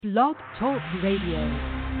Blog Talk Radio.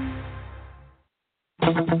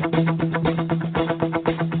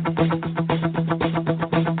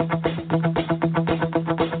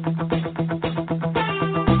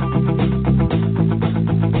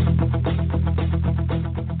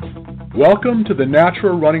 Welcome to the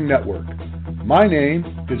Natural Running Network. My name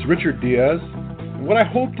is Richard Diaz, and what I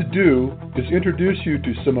hope to do is introduce you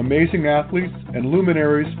to some amazing athletes and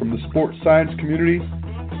luminaries from the sports science community,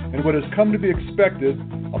 and what has come to be expected,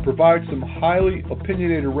 I'll provide some highly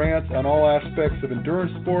opinionated rants on all aspects of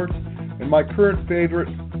endurance sports and my current favorite,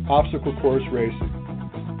 obstacle course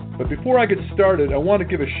racing. But before I get started, I want to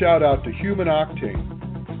give a shout out to Human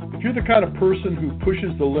Octane. If you're the kind of person who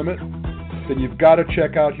pushes the limit, then you've got to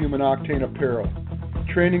check out Human Octane apparel.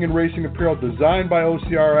 Training and racing apparel designed by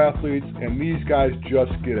OCR athletes, and these guys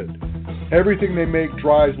just get it. Everything they make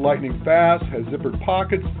dries lightning fast, has zippered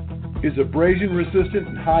pockets, is abrasion resistant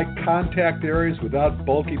in high contact areas without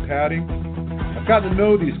bulky padding. I've gotten to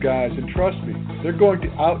know these guys, and trust me, they're going to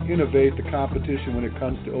out-innovate the competition when it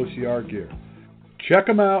comes to OCR gear. Check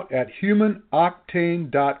them out at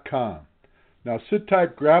humanoctane.com. Now sit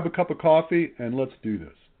tight, grab a cup of coffee, and let's do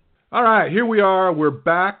this. All right, here we are. We're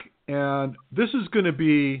back, and this is going to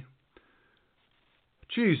be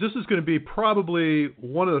probably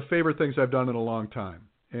one of the favorite things I've done in a long time.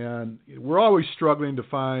 And we're always struggling to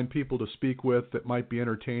find people to speak with that might be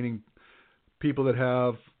entertaining, people that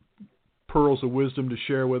have pearls of wisdom to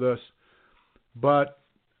share with us. But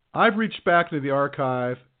I've reached back into the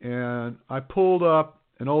archive, and I pulled up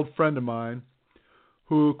an old friend of mine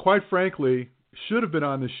who, quite frankly, should have been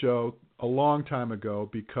on this show a long time ago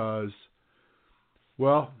because,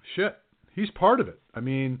 well, shit, he's part of it. I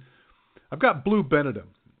mean, I've got Blue Benadum,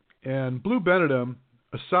 and Blue Benadum,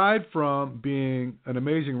 aside from being an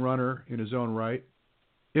amazing runner in his own right,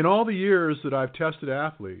 in all the years that I've tested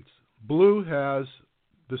athletes, Blue has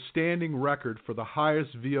the standing record for the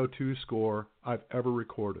highest VO2 score I've ever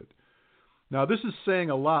recorded. Now, this is saying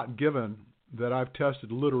a lot given that I've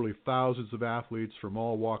tested literally thousands of athletes from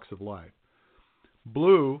all walks of life.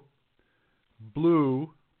 Blue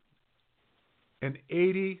blew an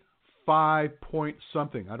 85 point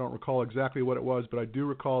something. I don't recall exactly what it was, but I do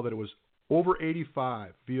recall that it was over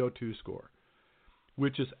 85 VO2 score,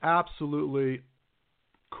 which is absolutely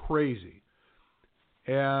crazy.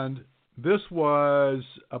 And this was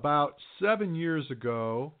about 7 years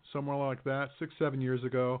ago, somewhere like that, 6-7 years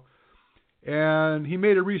ago. And he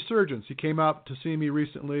made a resurgence. He came out to see me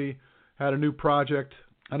recently, had a new project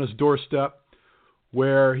on his doorstep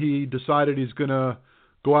where he decided he's going to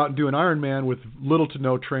go out and do an Ironman with little to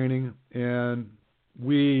no training, and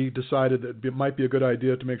we decided that it might be a good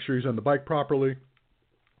idea to make sure he's on the bike properly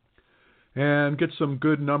and get some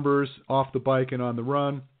good numbers off the bike and on the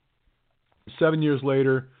run. 7 years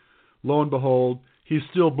later, lo and behold, he's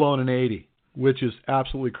still blowing an 80, which is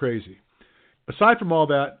absolutely crazy. Aside from all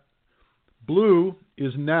that, Blue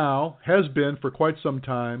has been for quite some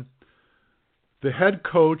time, the head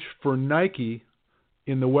coach for Nike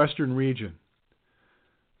in the Western region.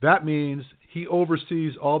 That means he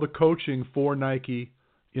oversees all the coaching for Nike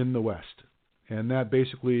in the West. And that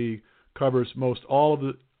basically covers most all of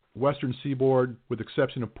the Western Seaboard, with the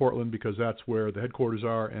exception of Portland, because that's where the headquarters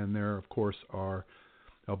are. And there, of course, are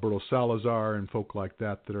Alberto Salazar and folk like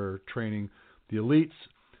that are training the elites.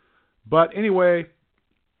 But anyway,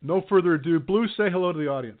 no further ado. Blue, say hello to the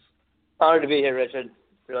audience. Honored to be here, Richard.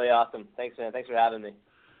 Really awesome. Thanks, man. Thanks for having me.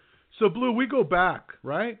 So, Blue, we go back,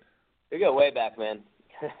 right? We go way back, man.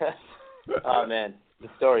 Oh, man. The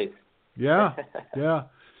stories. Yeah.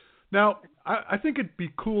 Now, I think it'd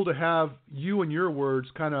be cool to have you and your words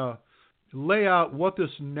kind of lay out what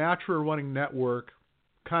this Natural Running Network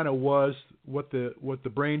kind of was, what the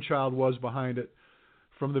brainchild was behind it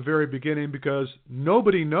from the very beginning, because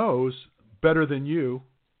nobody knows better than you,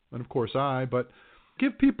 and of course but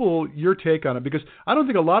give people your take on it, because I don't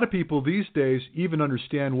think a lot of people these days even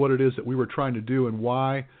understand what it is that we were trying to do and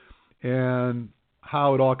why and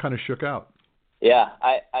how it all kind of shook out. Yeah,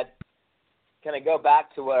 I kind of go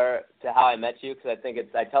back to how I met you, because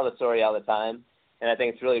I tell the story all the time, and I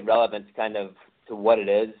think it's really relevant to what it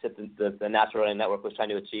is that the Natural Running Network was trying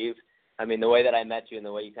to achieve. I mean, the way that I met you and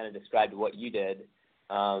the way you kind of described what you did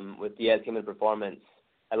with Diaz Human Performance,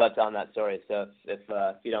 I love telling that story. So if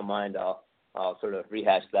you don't mind, I'll sort of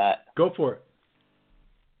rehash that. Go for it.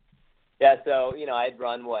 Yeah, so, I'd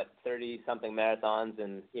run, 30-something marathons,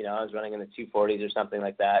 and, I was running in the 240s or something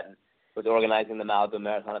like that, and was organizing the Malibu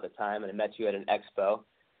Marathon at the time, and I met you at an expo,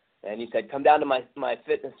 and you said, come down to my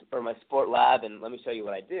fitness or my sport lab, and let me show you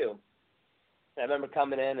what I do. And I remember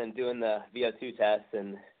coming in and doing the VO2 test,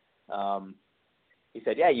 and he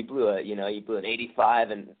said, yeah, you blew an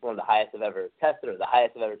 85 and one of the highest I've ever tested, or the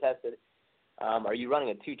highest I've ever tested. Are you running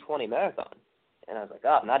a 2:20 marathon? And I was like,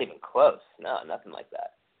 oh, not even close. No, nothing like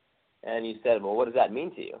that. And he said, well, what does that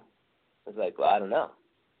mean to you? I was like, well, I don't know.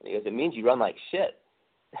 And he goes, it means you run like shit.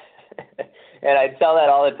 And I tell that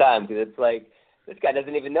all the time because it's like, this guy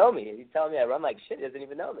doesn't even know me. He's telling me I run like shit. He doesn't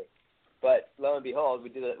even know me. But lo and behold,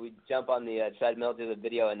 we jump on the treadmill, do the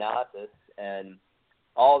video analysis, and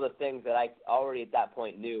all the things that I already at that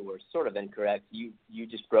point knew were sort of incorrect. You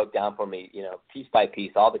just broke down for me, piece by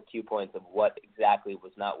piece, all the cue points of what exactly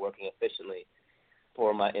was not working efficiently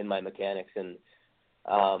in my mechanics. And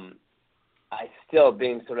I still,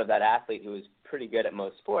 being sort of that athlete who was pretty good at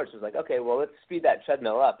most sports, was like, okay, well, let's speed that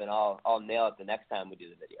treadmill up, and I'll nail it the next time we do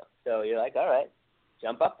the video. So you're like, all right,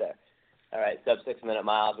 jump up there. All right, sub 6-minute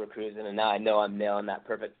miles, we're cruising, and now I know I'm nailing that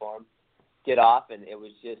perfect form. Get off, and it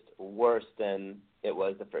was just worse than it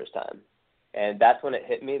was the first time. And that's when it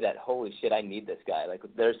hit me that, holy shit, I need this guy. Like,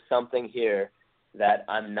 there's something here that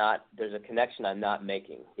there's a connection I'm not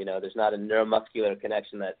making. There's not a neuromuscular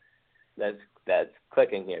connection that's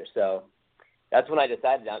clicking here. So that's when I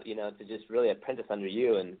decided, to just really apprentice under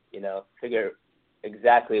you and, figure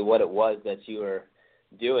exactly what it was that you were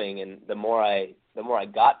doing. And the more I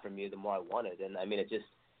got from you, the more I wanted. And I mean, it just,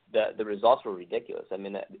 the results were ridiculous. I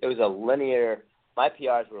mean, it was my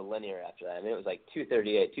PRs were linear after that. I mean, it was like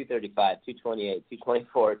 2:38, 2:35, 2:28, 2:24,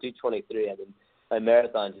 2:23. I mean, my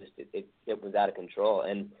marathon it was out of control.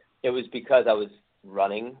 And it was because I was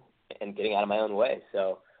running and getting out of my own way.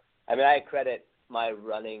 So, I mean, I credit my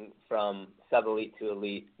running from sub-elite to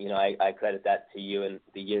elite. I credit that to you and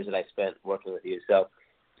the years that I spent working with you. So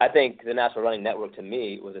I think the National Running Network to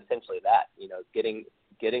me was essentially that,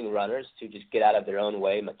 getting runners to just get out of their own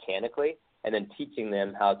way mechanically, and then teaching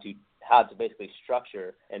them how to basically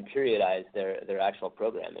structure and periodize their actual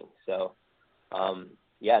programming. So, and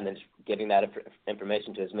then just getting that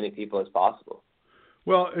information to as many people as possible.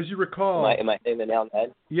 Well, as you recall, am I hitting the nail on the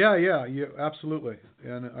head? Yeah, absolutely,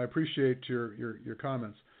 and I appreciate your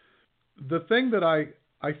comments. The thing that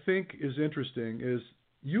I think is interesting is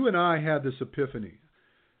you and I had this epiphany,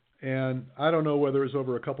 and I don't know whether it was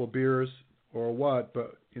over a couple of beers or what,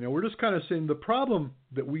 but we're just kind of saying the problem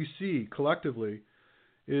that we see collectively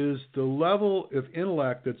is the level of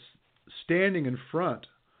intellect that's standing in front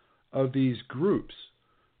of these groups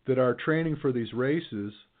that are training for these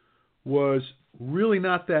races was really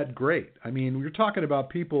not that great. I mean, you're talking about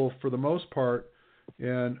people for the most part,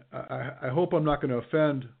 and I hope I'm not going to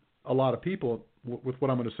offend a lot of people with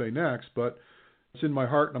what I'm going to say next, but it's in my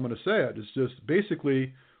heart and I'm going to say it. It's just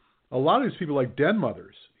basically a lot of these people like den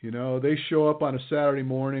mothers. They show up on a Saturday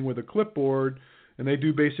morning with a clipboard and they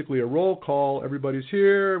do basically a roll call. Everybody's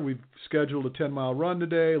here. We've scheduled a 10-mile run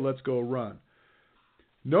today. Let's go run.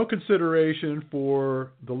 No consideration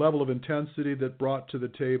for the level of intensity that brought to the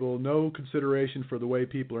table. No consideration for the way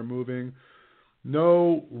people are moving.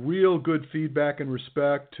 No real good feedback and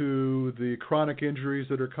respect to the chronic injuries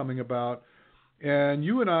that are coming about. And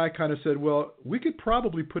you and I kind of said, well, we could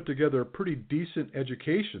probably put together a pretty decent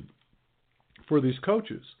education for these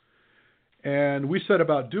coaches. And we set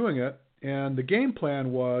about doing it. And the game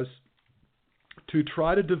plan was to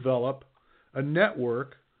try to develop a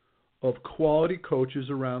network of quality coaches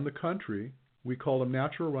around the country. We call them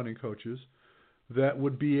natural running coaches that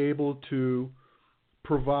would be able to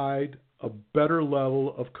provide a better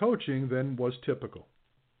level of coaching than was typical.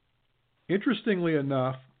 Interestingly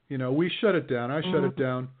enough, we shut it down. I shut it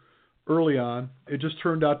down early on. It just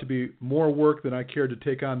turned out to be more work than I cared to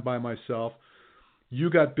take on by myself. You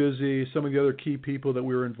got busy. Some of the other key people that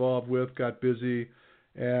we were involved with got busy.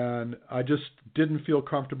 And I just didn't feel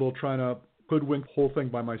comfortable trying to hoodwink the whole thing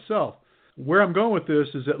by myself. Where I'm going with this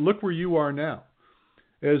is that look where you are now.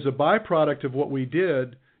 As a byproduct of what we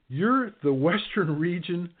did, you're the Western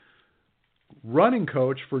region running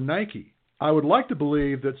coach for Nike. I would like to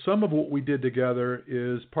believe that some of what we did together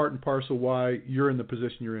is part and parcel why you're in the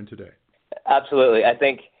position you're in today. Absolutely. I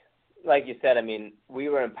think, like you said, I mean, we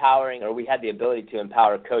were empowering, or we had the ability to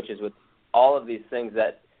empower coaches with all of these things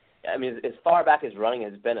that, I mean, as far back as running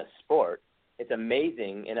has been a sport, it's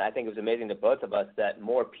amazing, and I think it was amazing to both of us that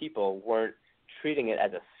more people weren't treating it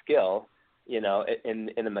as a skill, in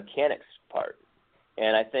the mechanics part.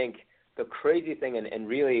 And I think the crazy thing, and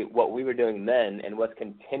really what we were doing then and what's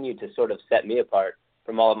continued to sort of set me apart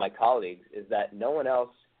from all of my colleagues is that no one else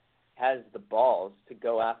has the balls to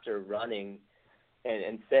go after running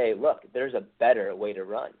and say, look, there's a better way to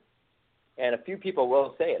run. And a few people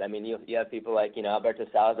will say it. I mean, you have people like, Alberto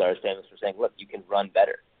Salazar is famous for saying, look, you can run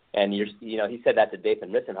better. And, he said that to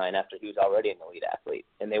Dathan Ritzenhein after he was already an elite athlete.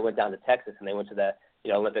 And they went down to Texas and they went to the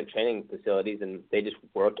Olympic training facilities, and they just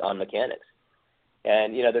worked on mechanics.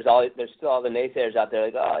 And there's still all the naysayers out there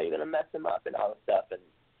like, oh, you're gonna mess them up and all this stuff. And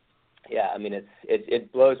yeah, I mean,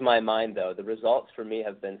 it blows my mind though. The results for me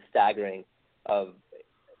have been staggering of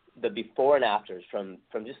the before and afters from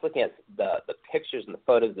just looking at the pictures and the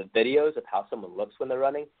photos, the videos of how someone looks when they're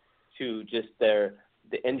running, to just the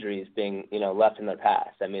injuries being left in their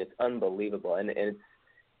past. I mean, it's unbelievable. And it's,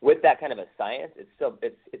 with that kind of a science,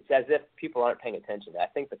 it's as if people aren't paying attention. I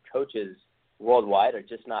think the coaches worldwide are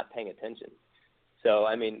just not paying attention. So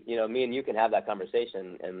I mean, me and you can have that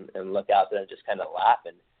conversation and look out there and just kind of laugh,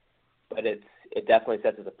 but it definitely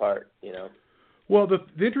sets us apart. Well,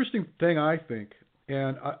 the interesting thing, I think,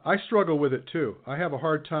 and I struggle with it too, I have a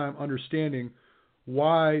hard time understanding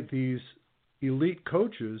why these elite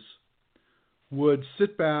coaches would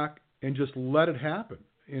sit back and just let it happen.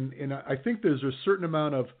 And I think there's a certain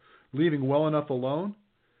amount of leaving well enough alone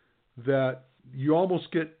that you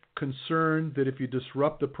almost get concerned that if you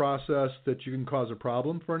disrupt the process that you can cause a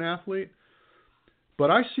problem for an athlete.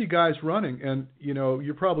 But I see guys running, and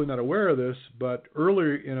you're probably not aware of this, but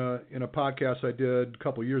earlier in a podcast I did a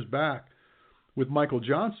couple of years back with Michael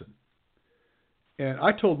Johnson, and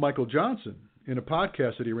I told Michael Johnson in a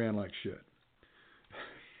podcast that he ran like shit.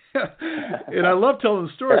 And I love telling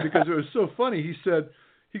the story because it was so funny.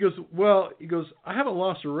 He goes, I haven't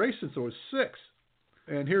lost a race since I was 6,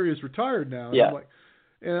 and here he is retired now. And yeah.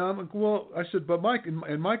 I'm like, well, I said, but Mike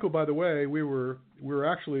and Michael, by the way, we were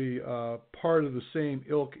actually part of the same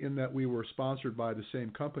ilk in that we were sponsored by the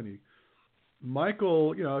same company.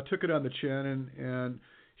 Michael, took it on the chin, and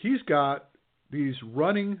he's got these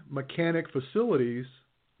running mechanic facilities,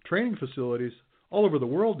 training facilities all over the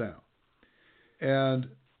world now. And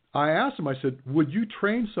I asked him, I said, would you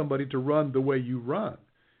train somebody to run the way you run?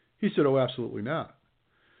 He said, oh, absolutely not.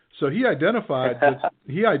 So he identified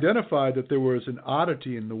that there was an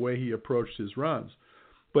oddity in the way he approached his runs,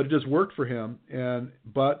 but it just worked for him.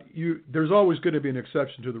 But there's always going to be an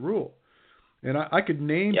exception to the rule. And I could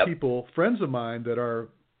name people, friends of mine, that are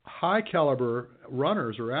high caliber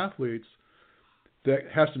runners or athletes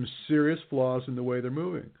that have some serious flaws in the way they're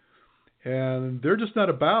moving. And they're just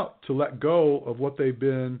not about to let go of what they've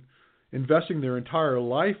been investing their entire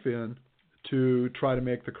life in to try to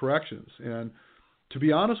make the corrections. And to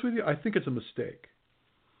be honest with you, I think it's a mistake.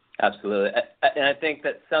 Absolutely. And I think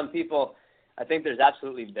that some people, there's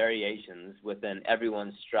absolutely variations within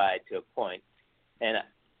everyone's stride to a point. And,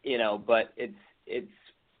 but it's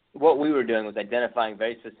what we were doing was identifying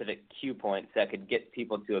very specific cue points that could get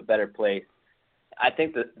people to a better place. I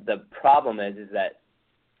think the problem is that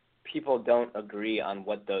people don't agree on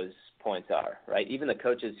what those points are, right? Even the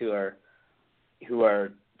coaches who are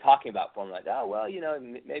talking about form like, oh, well,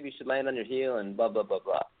 maybe you should land on your heel and blah, blah, blah,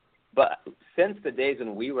 blah. But since the days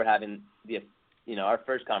when we were having our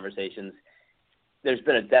first conversations, there's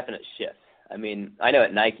been a definite shift. I mean, I know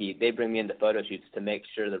at Nike, they bring me into photo shoots to make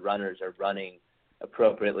sure the runners are running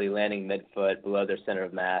appropriately, landing midfoot, below their center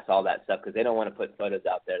of mass, all that stuff, because they don't want to put photos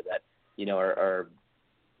out there that, are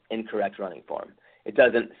incorrect running form. It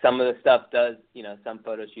doesn't, some of the stuff does, some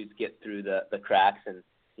photo shoots get through the cracks, and,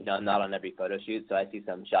 not on every photo shoot. So I see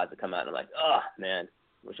some shots that come out and I'm like, oh man,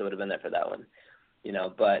 wish I would have been there for that one.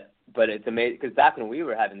 But it's amazing because back when we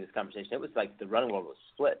were having this conversation, it was like the running world was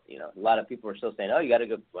split. A lot of people were still saying, oh, you got to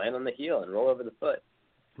go land on the heel and roll over the foot.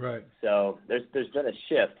 Right. So there's been a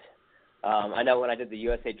shift. I know when I did the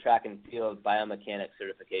USA Track and Field biomechanics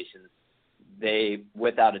certifications, they,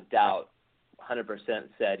 without a doubt, 100%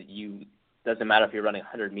 said doesn't matter if you're running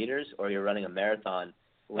 100 meters or you're running a marathon,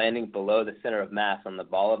 landing below the center of mass on the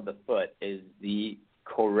ball of the foot is the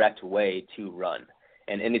correct way to run.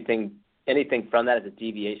 And anything from that is a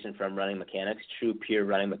deviation from running mechanics, true pure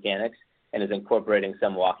running mechanics, and is incorporating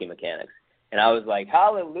some walking mechanics. And I was like,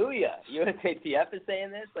 hallelujah, USATF is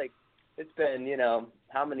saying this? Like, it's been,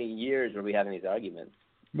 how many years were we having these arguments?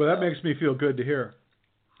 Well, that makes me feel good to hear.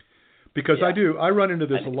 Because I run into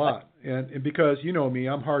this a lot. And because, you know me,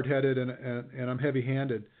 I'm hard-headed and I'm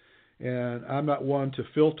heavy-handed. And I'm not one to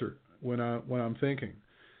filter when I'm thinking.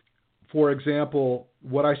 For example,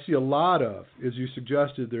 what I see a lot of is, you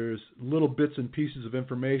suggested, there's little bits and pieces of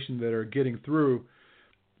information that are getting through.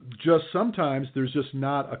 Just sometimes there's just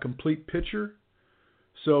not a complete picture.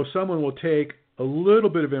 So someone will take a little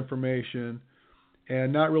bit of information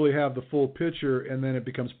and not really have the full picture, and then it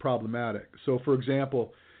becomes problematic. So, for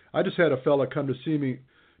example, I just had a fella come to see me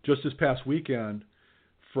just this past weekend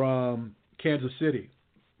from Kansas City.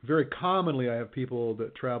 Very commonly I have people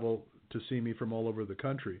that travel to see me from all over the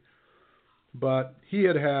country. But he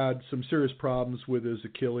had some serious problems with his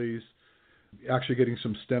Achilles, actually getting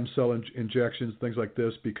some stem cell injections, things like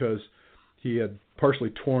this, because He had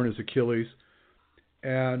partially torn his Achilles,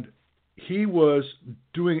 and he was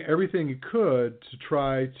doing everything he could to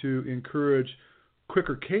try to encourage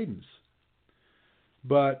quicker cadence.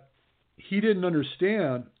 But he didn't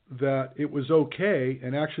understand that it was okay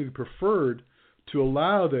and actually preferred to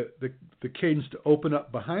allow the cadence to open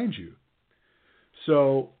up behind you.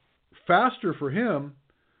 So faster for him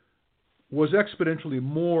was exponentially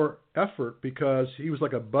more effort because he was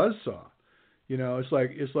like a buzzsaw. You know,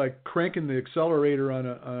 it's like cranking the accelerator on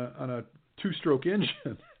a two-stroke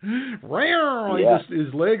engine. His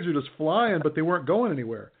legs are just flying, but they weren't going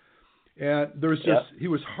anywhere. And there was he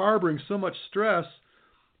was harboring so much stress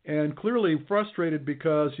and clearly frustrated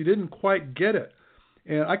because he didn't quite get it.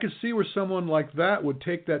 And I could see where someone like that would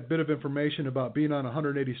take that bit of information about being on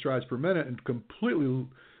 180 strides per minute and completely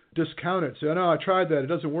discount it. Say, oh, no, I tried that. It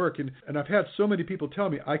doesn't work. And I've had so many people tell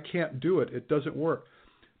me, I can't do it. It doesn't work.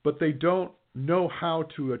 But they don't know how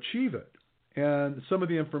to achieve it. And some of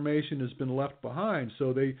the information has been left behind,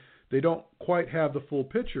 so they don't quite have the full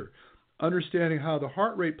picture. Understanding how the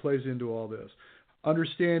heart rate plays into all this.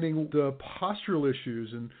 Understanding the postural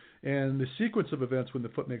issues and the sequence of events when the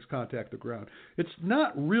foot makes contact with the ground. It's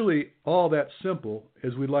not really all that simple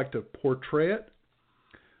as we'd like to portray it,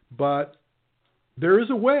 but there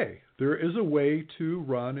is a way. There is a way to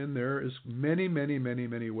run, and there is many, many, many,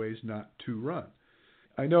 many ways not to run.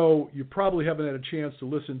 I know you probably haven't had a chance to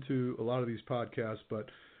listen to a lot of these podcasts, but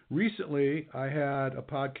recently I had a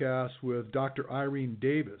podcast with Dr. Irene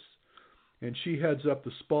Davis, and she heads up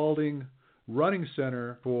the Spalding Running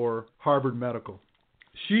Center for Harvard Medical.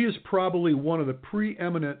 She is probably one of the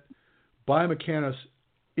preeminent biomechanists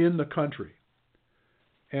in the country.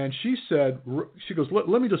 And she goes,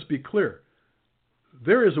 let me just be clear.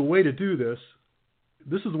 There is a way to do this.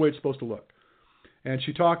 This is the way it's supposed to look. And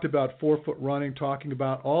she talked about forefoot running, talking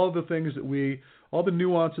about all the things all the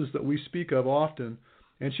nuances that we speak of often.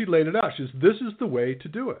 And she laid it out. She says, this is the way to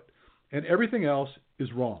do it. And everything else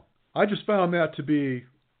is wrong. I just found that to be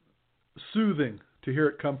soothing to hear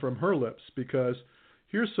it come from her lips, because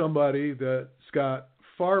here's somebody that's got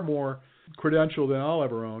far more credential than I'll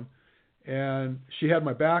ever own, and she had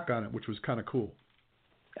my back on it, which was kind of cool.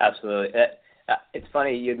 Absolutely. It's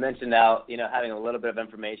funny, you had mentioned how, having a little bit of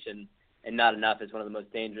information and not enough is one of the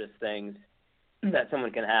most dangerous things that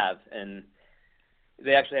someone can have. And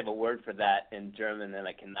they actually have a word for that in German, and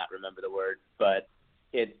I cannot remember the word, but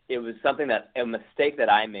it was a mistake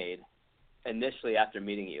that I made initially after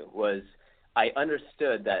meeting you was I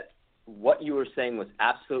understood that what you were saying was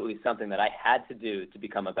absolutely something that I had to do to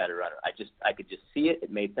become a better runner. I could just see it.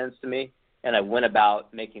 It made sense to me, and I went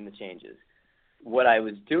about making the changes. What I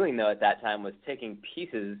was doing, though, at that time was taking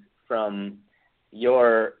pieces from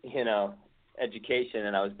your, education,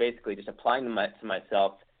 and I was basically just applying them to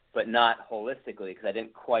myself, but not holistically, because I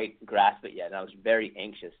didn't quite grasp it yet, and I was very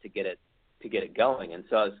anxious to get it going. And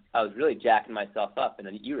so I was really jacking myself up. And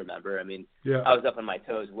then you remember, I was up on my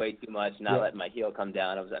toes way too much, not letting my heel come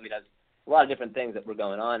down. I was a lot of different things that were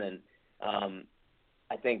going on. And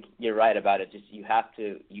I think you're right about it. Just you have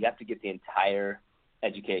to get the entire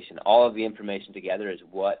education. All of the information together is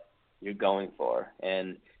what you're going for.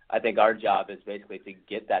 And I think our job is basically to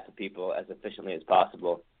get that to people as efficiently as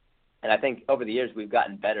possible. And I think over the years we've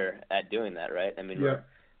gotten better at doing that, right?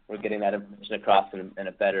 We're getting that information across in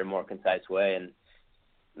a better, more concise way and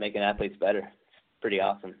making athletes better. It's pretty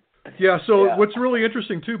awesome. Yeah, so what's really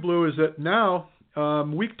interesting too, Blue, is that now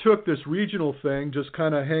we took this regional thing, just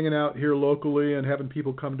kind of hanging out here locally and having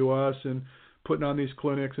people come to us and putting on these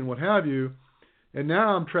clinics and what have you, and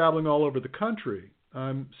now I'm traveling all over the country.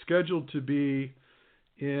 I'm scheduled to be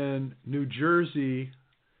in New Jersey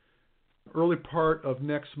early part of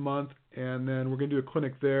next month, and then we're going to do a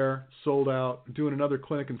clinic there, sold out. Doing another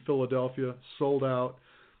clinic in Philadelphia, sold out.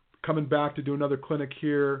 Coming back to do another clinic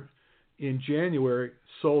here in January,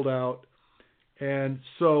 sold out. And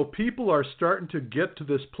so people are starting to get to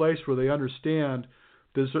this place where they understand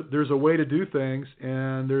there's a way to do things,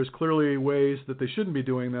 and there's clearly ways that they shouldn't be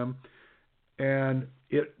doing them. And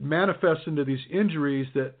it manifests into these injuries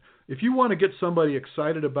that if you want to get somebody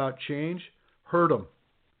excited about change, hurt them.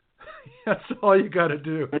 That's all you got to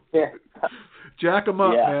do. Jack them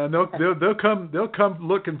up, man. They'll come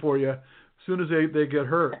looking for you as soon as they get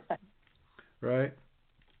hurt, right?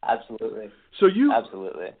 Absolutely. So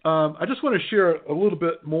absolutely. I just want to share a little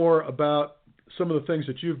bit more about some of the things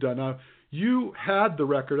that you've done. Now, you had the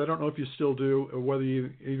record. I don't know if you still do, or whether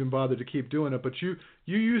you even bothered to keep doing it. But you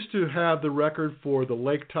used to have the record for the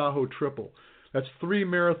Lake Tahoe Triple. That's 3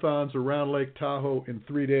 marathons around Lake Tahoe in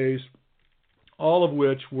 3 days, all of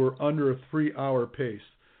which were under a 3-hour pace.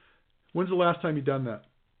 When's the last time you done that?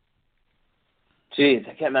 Geez,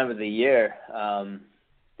 I can't remember the year. I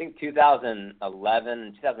think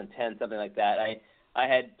 2011, 2010, something like that. I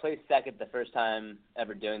had placed second the first time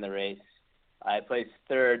ever doing the race. I placed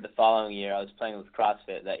third the following year. I was playing with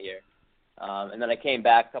CrossFit that year. And then I came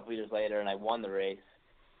back a couple years later and I won the race.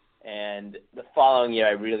 And the following year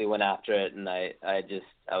I really went after it, and I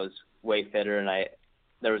was way fitter, and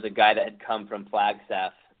there was a guy that had come from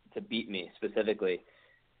Flagstaff to beat me specifically.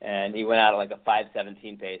 And he went out at like a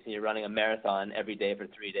 5:17 pace, and you're running a marathon every day for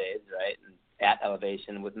 3 days, right? And at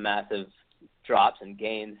elevation with massive drops and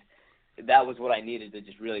gains. That was what I needed to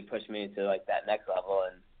just really push me to like that next level.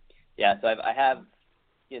 And yeah, so I have,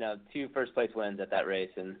 2 first place wins at that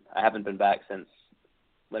race, and I haven't been back since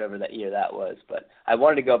whatever that year that was. But I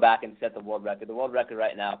wanted to go back and set the world record. The world record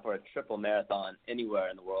right now for a triple marathon anywhere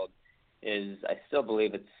in the world is, I still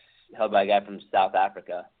believe it's held by a guy from South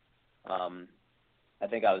Africa. I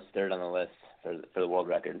think I was third on the list for the world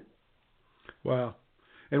record. Wow.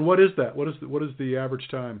 And what is that? What is the average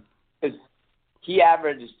time? He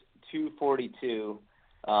averaged 2:42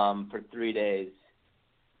 for 3 days,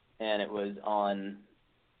 and it was on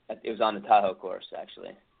the Tahoe course,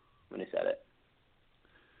 actually, when he said it.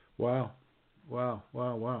 Wow.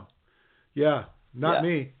 Yeah, not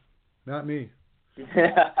me.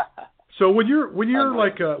 So when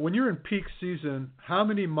you're in peak season, how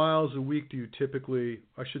many miles a week do you typically?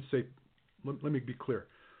 I should say, let me be clear.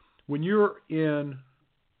 When you're in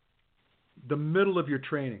the middle of your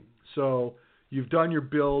training, so you've done your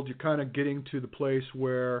build, you're kind of getting to the place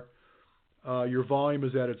where your volume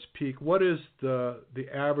is at its peak. What is the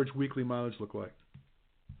average weekly mileage look like?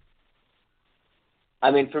 I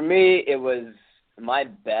mean, for me, it was my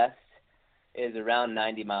best is around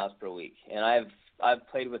 90 miles per week, and I've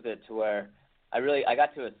played with it to where I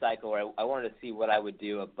got to a cycle where I wanted to see what I would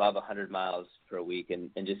do above 100 miles per week and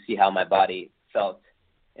just see how my body felt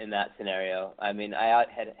in that scenario. I mean, I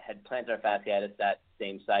had plantar fasciitis that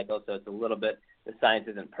same cycle, so it's a little bit, the science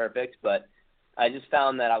isn't perfect, but I just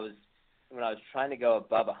found that when I was trying to go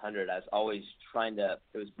above 100, I was always it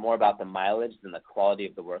was more about the mileage than the quality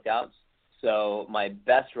of the workouts. So my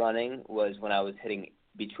best running was when I was hitting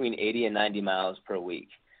between 80 and 90 miles per week,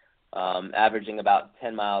 averaging about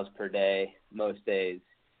 10 miles per day most days,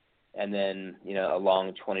 and then, a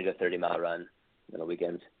long 20 to 30 mile run on the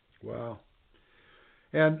weekends. Wow.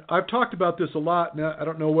 And I've talked about this a lot. Now, I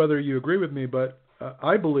don't know whether you agree with me, but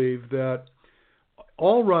I believe that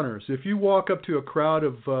all runners, if you walk up to a crowd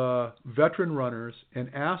of veteran runners and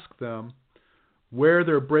ask them where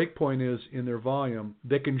their break point is in their volume,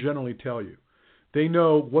 they can generally tell you. They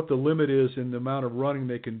know what the limit is in the amount of running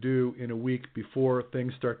they can do in a week before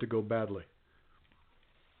things start to go badly.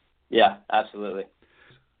 Yeah, absolutely.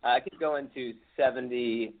 I could go into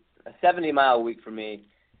a 70-mile week for me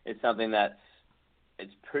is something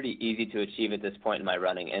it's pretty easy to achieve at this point in my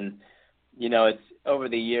running. And, it's over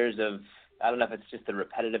the years of, I don't know if it's just the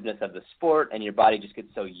repetitiveness of the sport and your body just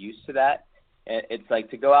gets so used to that. It's like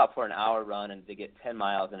to go out for an hour run and to get 10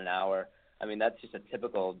 miles in an hour. I mean, that's just a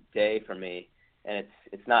typical day for me, and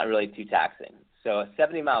it's not really too taxing. So a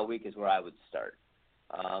 70-mile week is where I would start.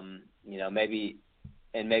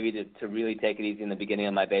 Maybe to really take it easy in the beginning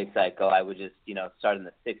of my base cycle, I would just, start in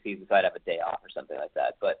the 60s so I'd have a day off or something like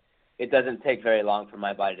that. But it doesn't take very long for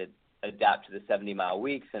my body to adapt to the 70-mile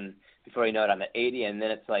weeks, and before you know it, I'm at 80, and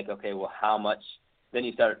then it's like, okay, well, how much? Then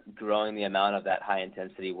you start growing the amount of that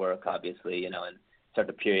high-intensity work, obviously, and start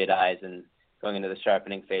to periodize and going into the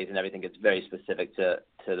sharpening phase, and everything gets very specific to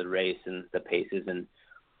the race and the paces. And,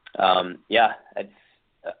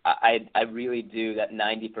 I really do, that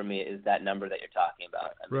 90 for me is that number that you're talking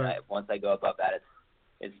about. I mean, right. Once I go above that,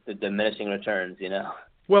 it's the diminishing returns,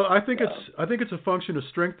 Well, I think it's a function of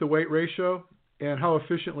strength to weight ratio and how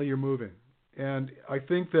efficiently you're moving. And I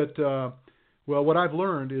think that what I've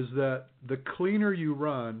learned is that the cleaner you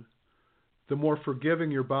run, the more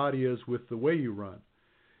forgiving your body is with the way you run.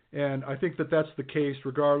 And I think that that's the case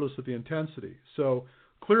regardless of the intensity. So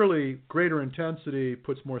clearly, greater intensity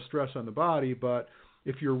puts more stress on the body, but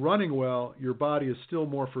if you're running well, your body is still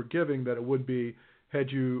more forgiving than it would be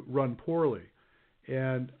had you run poorly.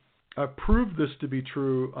 And I've proved this to be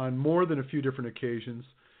true on more than a few different occasions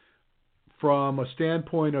from a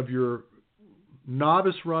standpoint of your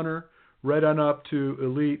novice runner right on up to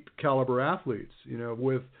elite caliber athletes.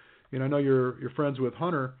 I know you're friends with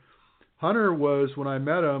Hunter. Hunter was, when I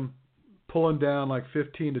met him, pulling down like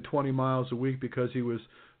 15 to 20 miles a week because he was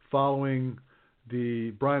following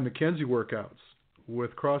the Brian McKenzie workouts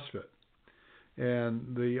with CrossFit.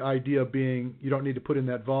 And the idea being you don't need to put in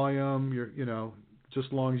that volume, just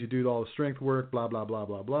as long as you do all the strength work, blah, blah, blah,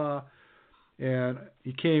 blah, blah. And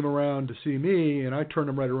he came around to see me, and I turned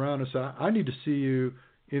him right around and said, I need to see you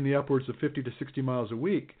in the upwards of 50 to 60 miles a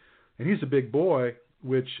week. And he's a big boy,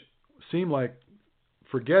 which seemed like,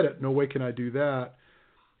 forget it, no way can I do that.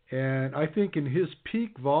 And I think in his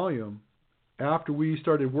peak volume, after we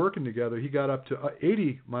started working together, he got up to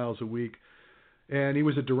 80 miles a week. And he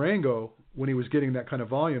was at Durango when he was getting that kind of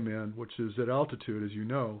volume in, which is at altitude, as you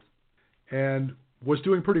know, and was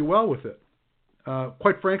doing pretty well with it.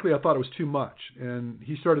 Quite frankly, I thought it was too much, and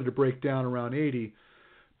he started to break down around 80.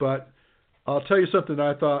 But I'll tell you something that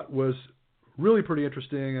I thought was really pretty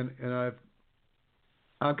interesting, and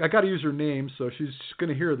I got to use her name, so she's going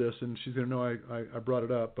to hear this, and she's going to know I brought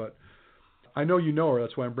it up. But I know you know her,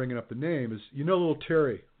 that's why I'm bringing up the name. Is you know little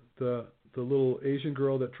Terry, the little Asian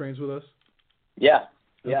girl that trains with us? Yeah.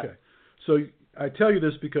 Okay. So I tell you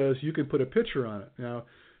this because you can put a picture on it. Now,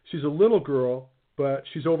 she's a little girl, but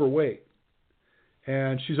she's overweight.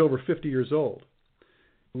 And she's over 50 years old.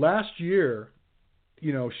 Last year,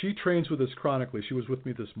 she trains with us chronically. She was with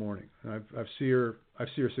me this morning. I see her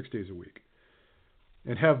 6 days a week,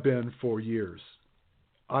 and have been for years.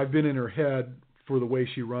 I've been in her head for the way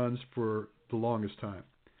she runs for the longest time.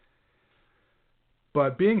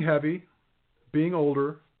 But being heavy, being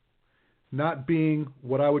older, not being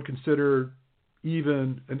what I would consider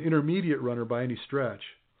even an intermediate runner by any stretch,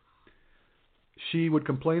 she would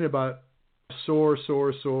complain about sore,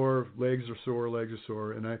 legs are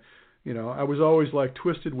sore, and I was always like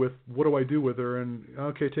twisted with what do I do with her, and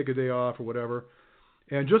okay, take a day off or whatever.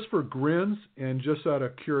 And just for grins and just out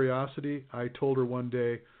of curiosity, I told her one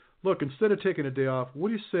day, look, instead of taking a day off, what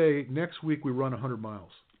do you say next week we run 100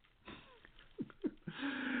 miles?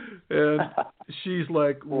 And she's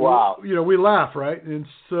like, wow. We laugh, right? And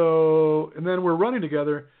then we're running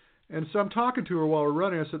together, and so I'm talking to her while we're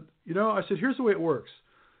running. I said, here's the way it works.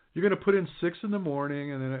 You're going to put in 6 in the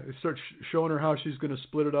morning, and then I start showing her how she's going to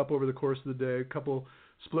split it up over the course of the day, a couple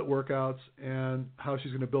split workouts, and how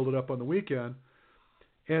she's going to build it up on the weekend.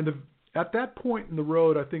 And at that point in the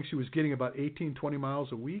road, I think she was getting about 18, 20 miles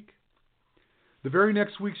a week. The very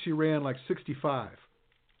next week, she ran like 65.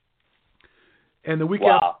 And the week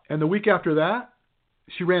after that,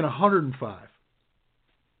 she ran 105.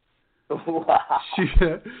 Wow.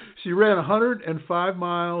 She ran 105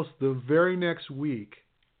 miles the very next week.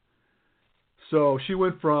 So she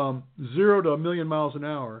went from 0 to 1,000,000 miles an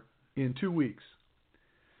hour in 2 weeks.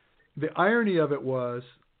 The irony of it was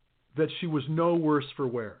that she was no worse for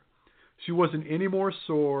wear. She wasn't any more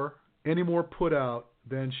sore, any more put out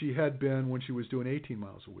than she had been when she was doing 18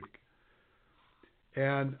 miles a week.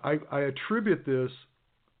 And I attribute this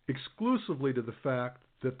exclusively to the fact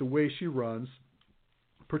that the way she runs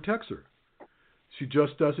protects her. She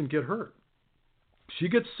just doesn't get hurt. She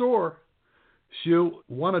gets sore. She'll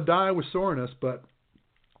want to die with soreness, but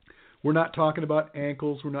we're not talking about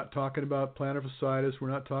ankles. We're not talking about plantar fasciitis. We're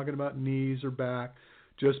not talking about knees or back.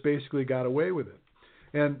 Just basically got away with it.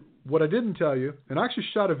 And what I didn't tell you, and I actually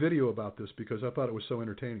shot a video about this because I thought it was so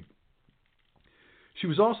entertaining. She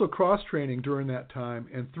was also cross-training during that time,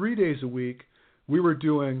 and 3 days a week we were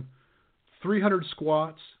doing 300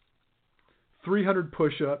 squats, 300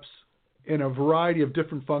 push-ups, and a variety of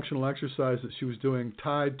different functional exercises that she was doing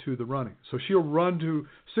tied to the running. So she'll run to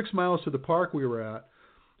 6 miles to the park we were at,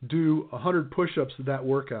 do 100 push-ups to that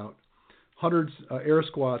workout, 100 air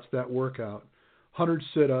squats that workout, 100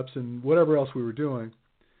 sit-ups, and whatever else we were doing.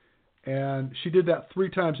 And she did that 3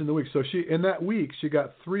 times in the week. So in that week, she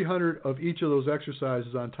got 300 of each of those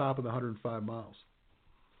exercises on top of the 105 miles.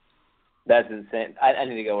 That's insane. I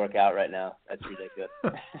need to go work out right now. That's ridiculous.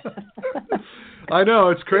 I know,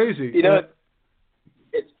 it's crazy.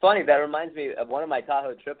 It's funny. That reminds me of one of my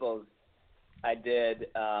Tahoe triples. I did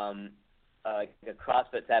like a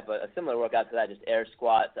CrossFit type, a similar workout to that, just air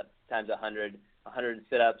squats up times 100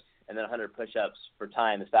 sit-ups, and then 100 push-ups for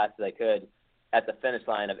time as fast as I could at the finish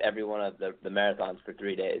line of every one of the marathons for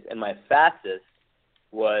 3 days. And my fastest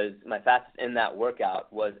in that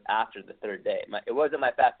workout was after the third day. It wasn't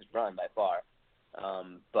my fastest run by far,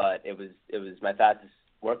 but it was my fastest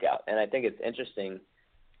workout. And I think it's interesting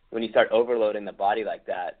when you start overloading the body like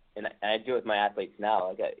that. And I do it with my athletes now.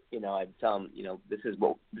 Like I tell them, this is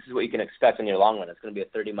what you can expect on your long run. It's going to be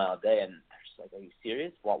a 30-mile day, and they're just like, "Are you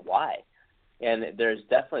serious? Well, why?" And there's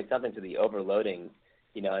definitely something to the overloading,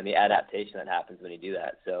 and the adaptation that happens when you do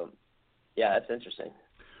that. So, yeah, that's interesting.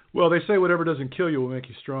 Well, they say whatever doesn't kill you will make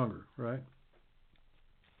you stronger, right?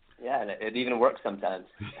 Yeah, and it even works sometimes.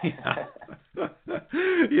 Yeah.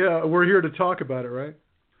 Yeah, we're here to talk about it, right?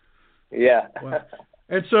 Yeah. Wow.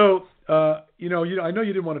 And so, I know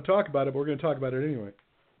you didn't want to talk about it, but we're going to talk about it anyway.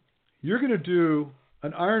 You're going to do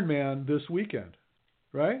an Ironman this weekend,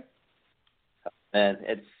 right? And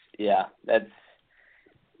that's,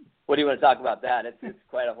 what do you want to talk about that? It's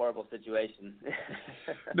quite a horrible situation.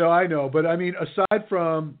 No, I know, but I mean, aside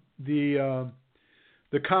from the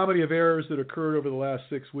comedy of errors that occurred over the last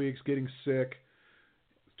 6 weeks, getting sick,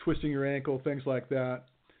 twisting your ankle, things like that,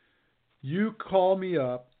 you call me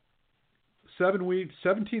up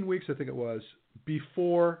 17 weeks, I think it was,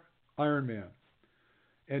 before Ironman,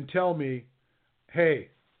 and tell me, hey,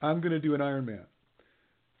 I'm going to do an Ironman.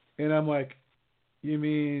 And I'm like, you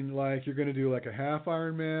mean like you're going to do like a half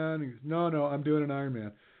Ironman? He goes, no, I'm doing an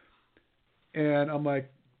Ironman. And I'm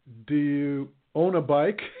like, do you own a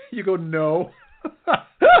bike? You go, no.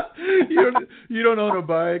 you don't own a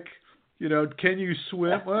bike. You know, can you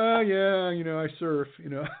swim? Well, yeah, you know, I surf, you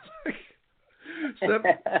know.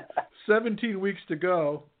 17 weeks to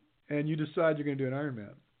go, and you decide you're going to do an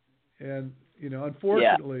Ironman. And, you know,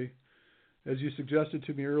 unfortunately, as you suggested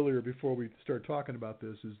to me earlier before we started talking about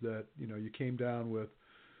this, is that, you know, you came down with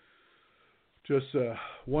just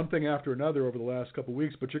one thing after another over the last couple of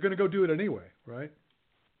weeks, but you're going to go do it anyway, right?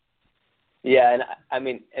 Yeah, and I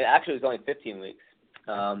mean, it actually was only 15 weeks.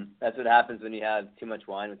 That's what happens when you have too much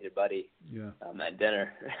wine with your buddy at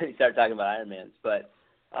dinner. You start talking about Ironmans. But,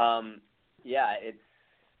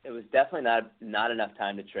 it was definitely not enough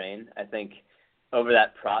time to train. I think over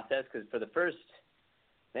that process, because for the first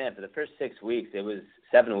 6 weeks, it was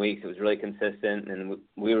 7 weeks. It was really consistent, and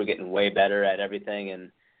we were getting way better at everything.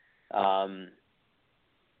 And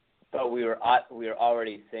but we were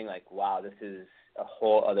already seeing like, wow, this is a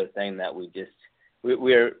whole other thing that we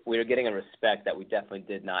were getting a respect that we definitely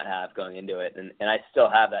did not have going into it, and I still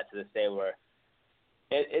have that to this day where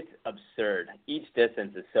it's absurd. Each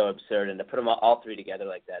distance is so absurd, and to put them all three together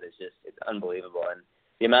like that is just, it's unbelievable. And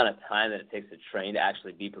the amount of time that it takes to train to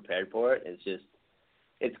actually be prepared for it is just,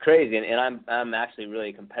 it's crazy. And I'm actually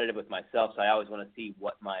really competitive with myself, so I always want to see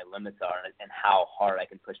what my limits are and how hard I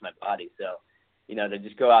can push my body. So, you know, to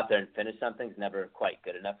just go out there and finish something is never quite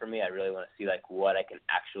good enough for me. I really want to see like what I can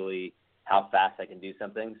actually, how fast I can do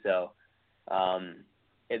something. So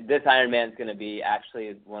this Ironman is going to be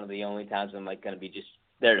actually one of the only times I'm like going to be just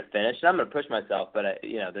there to finish. And I'm going to push myself, but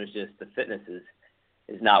there's just, the fitness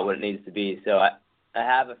is not what it needs to be. So I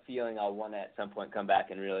have a feeling I'll want to at some point come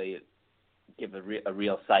back and really give a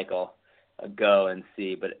real cycle a go and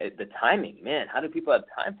see. But the timing, man, how do people have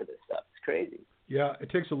time for this stuff? It's crazy. Yeah,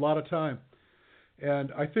 it takes a lot of time.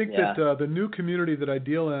 And I think that the new community that I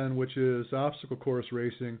deal in, which is obstacle course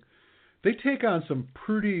racing, they take on some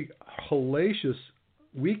pretty hellacious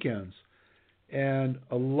weekends. And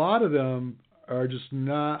a lot of them are just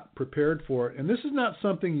not prepared for it. And this is not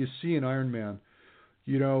something you see in Ironman.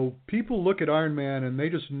 You know, people look at Ironman and they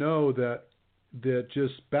just know that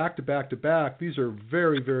just back to back to back, these are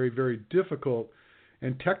very, very, very difficult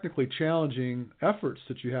and technically challenging efforts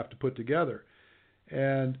that you have to put together.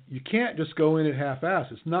 And you can't just go in at half-ass.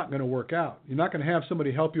 It's not going to work out. You're not going to have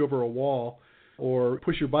somebody help you over a wall or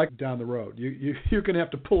push your bike down the road. You're going to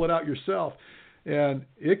have to pull it out yourself. And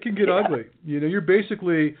it can get ugly. You know, you're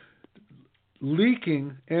basically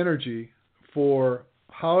leaking energy for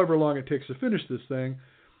however long it takes to finish this thing.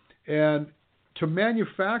 And to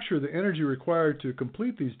manufacture the energy required to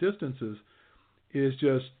complete these distances is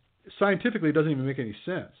just, scientifically, it doesn't even make any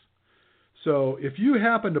sense. So if you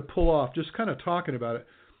happen to pull off, just kind of talking about it,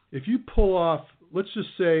 if you pull off, let's just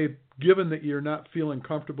say, given that you're not feeling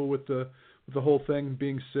comfortable with the whole thing,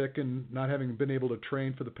 being sick and not having been able to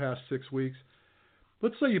train for the past 6 weeks,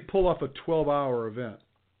 let's say you pull off a 12-hour event.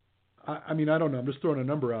 I mean, I don't know, I'm just throwing a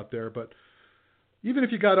number out there, but even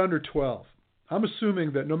if you got under 12, I'm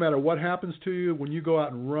assuming that no matter what happens to you, when you go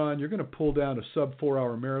out and run, you're going to pull down a sub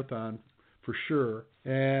 4-hour marathon for sure.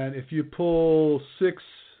 And if you pull 6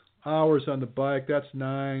 hours on the bike, that's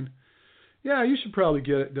 9. Yeah, you should probably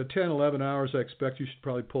get it. The 10, 11 hours I expect you should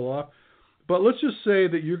probably pull off. But let's just say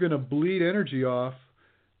that you're going to bleed energy off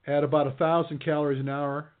at about 1,000 calories an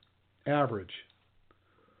hour average.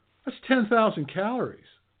 That's 10,000 calories.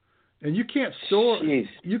 And you can't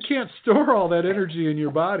store all that energy in your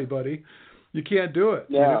body, buddy. You can't do it.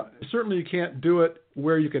 Yeah. You know? Certainly you can't do it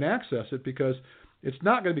where you can access it, because it's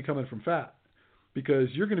not going to be coming from fat, because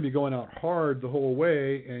you're going to be going out hard the whole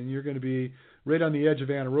way, and you're going to be right on the edge of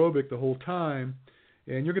anaerobic the whole time,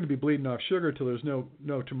 and you're going to be bleeding off sugar till there's no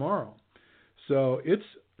tomorrow. So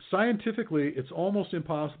scientifically, it's almost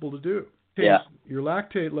impossible to do. Yeah. Your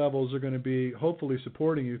lactate levels are going to be hopefully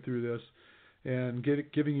supporting you through this and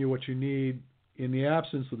giving you what you need in the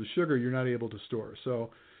absence of the sugar you're not able to store.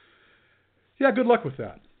 So, yeah, good luck with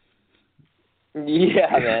that.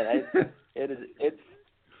 Yeah, man.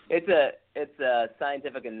 It's a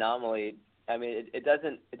scientific anomaly. I mean, it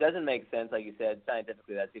doesn't make sense, like you said,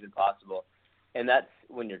 scientifically that's even possible. and that's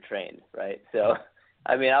when you're trained, right? So,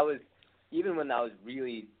 I mean, even when I was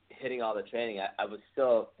really hitting all the training, I was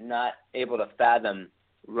still not able to fathom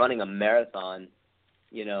running a marathon,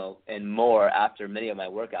 and more after many of my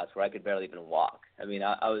workouts where I could barely even walk. I mean,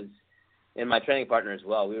 I was, and my training partner as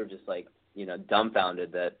well, we were just like,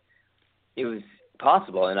 dumbfounded that it was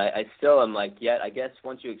possible. And I still am like, I guess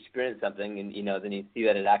once you experience something and, then you see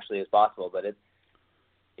that it actually is possible, but it's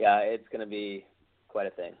going to be quite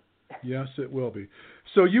a thing. Yes, it will be.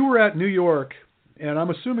 So you were at New York, and I'm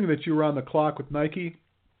assuming that you were on the clock with Nike,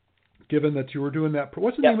 given that you were doing that.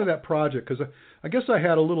 What's the name of that project? Because I guess I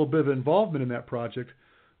had a little bit of involvement in that project.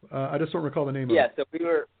 I just don't recall the name of it. Yeah, so we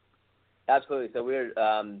were, absolutely. So we're,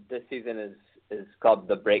 this season is called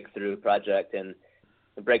the Breakthrough Project, and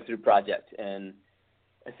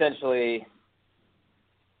essentially,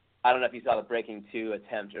 I don't know if you saw the Breaking 2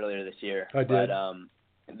 attempt earlier this year. I did.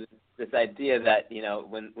 But this idea that,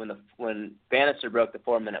 when Bannister broke the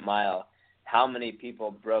 4-minute mile, how many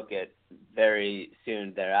people broke it very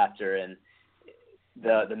soon thereafter, and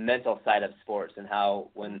the mental side of sports, and how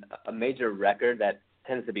when a major record that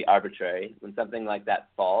tends to be arbitrary, when something like that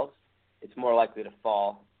falls, it's more likely to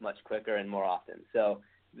fall much quicker and more often. So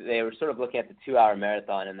they were sort of looking at the 2-hour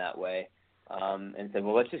marathon in that way, and said,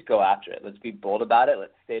 well, let's just go after it. Let's be bold about it.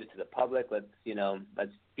 Let's state it to the public. Let's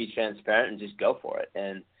be transparent and just go for it.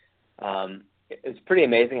 And it's pretty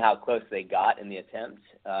amazing how close they got in the attempt.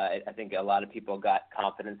 I think a lot of people got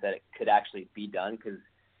confidence that it could actually be done, because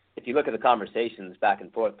if you look at the conversations back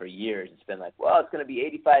and forth for years, it's been like, well, it's going to be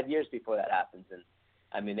 85 years before that happens. And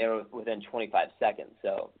I mean, they were within 25 seconds.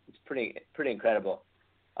 So it's pretty incredible.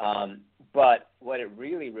 But what it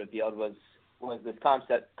really revealed was this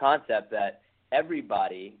concept that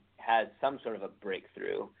everybody has some sort of a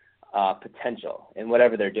breakthrough potential in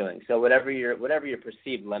whatever they're doing. So whatever your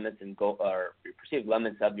perceived limits and or your perceived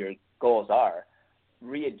limits of your goals are,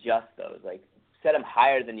 readjust those. Like, set them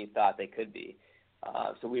higher than you thought they could be.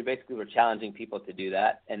 So we basically were challenging people to do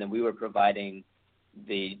that, and then we were providing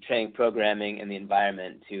the training programming and the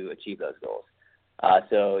environment to achieve those goals.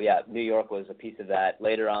 New York was a piece of that.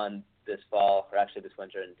 Later on this fall, or actually this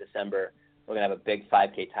winter in December, we're going to have a big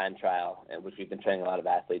 5K time trial, which we've been training a lot of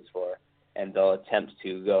athletes for, and they'll attempt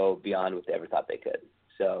to go beyond what they ever thought they could.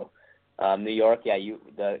 So New York,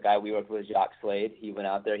 the guy we worked with, Jacques Slade, he went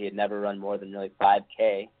out there. He had never run more than nearly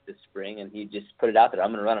 5K this spring, and he just put it out there,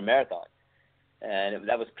 I'm going to run a marathon. And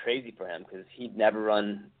that was crazy for him, because he'd never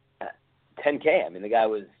run 10K. I mean, the guy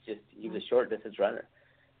he was a short distance runner.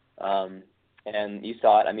 And you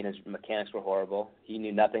saw it. I mean, his mechanics were horrible. He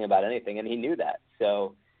knew nothing about anything, and he knew that.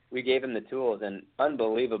 So we gave him the tools, and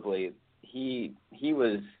unbelievably, he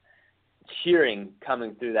was cheering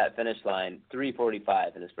coming through that finish line,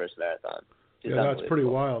 3:45 in his first marathon. That's pretty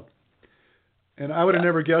wild. And I would have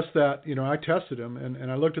never guessed that. I tested him,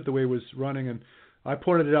 and I looked at the way he was running, and I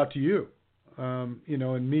pointed it out to you.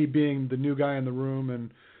 And me being the new guy in the room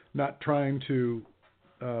and not trying to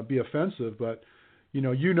be offensive, but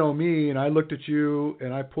you know me, and I looked at you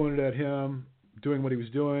and I pointed at him doing what he was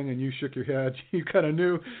doing, and you shook your head. You kind of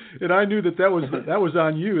knew, and I knew that was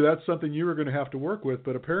on you. That's something you were going to have to work with,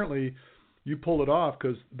 but apparently you pulled it off,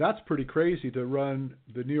 because that's pretty crazy to run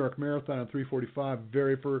the New York Marathon in 3:45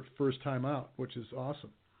 very first time out, which is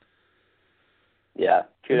awesome. Yeah,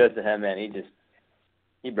 kudos to him, man.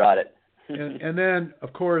 He brought it. and then,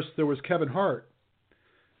 of course, there was Kevin Hart.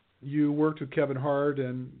 You worked with Kevin Hart,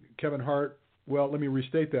 and Kevin Hart, well, let me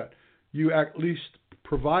restate that. You at least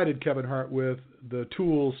provided Kevin Hart with the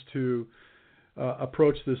tools to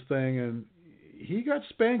approach this thing, and he got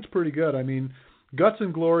spanked pretty good. I mean, guts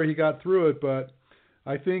and glory, he got through it, but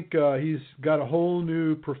I think he's got a whole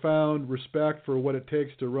new profound respect for what it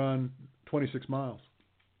takes to run 26 miles.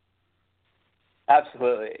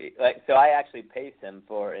 Absolutely. So I actually paced him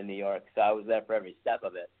in New York, so I was there for every step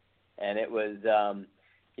of it. And it was,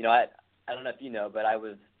 I don't know if you know, but I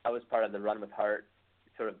was part of the Run with Heart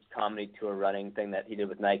sort of comedy tour running thing that he did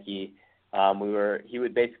with Nike. He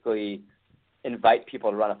would basically invite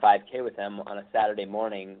people to run a 5K with him on a Saturday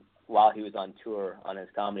morning while he was on tour, on his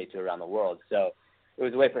comedy tour around the world. So it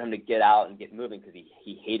was a way for him to get out and get moving, because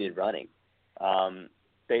he hated running.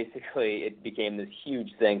 Basically, it became this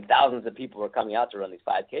huge thing. Thousands of people were coming out to run these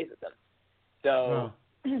 5Ks with him. So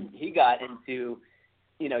he got into,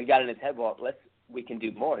 he got in his head, well, we can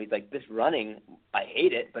do more. He's like, this running, I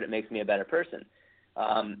hate it, but it makes me a better person.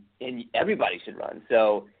 And everybody should run.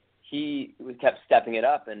 So he kept stepping it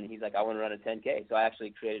up, and he's like, I want to run a 10K. So I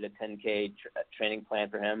actually created a 10K training plan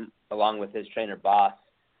for him, along with his trainer, Boss,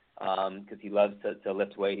 because he loves to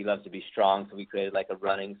lift weight. He loves to be strong. So we created like a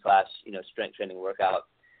running / strength training workout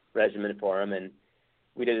regimen for him, and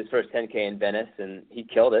we did his first 10K in Venice, and he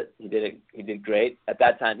killed it. He did great. At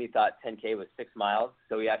that time, he thought 10K was 6 miles,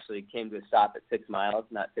 so he actually came to a stop at 6 miles,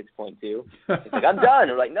 not 6.2. He's like, I'm done.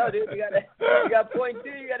 We're like, no, dude, you got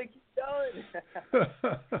 0.2. You got to keep going.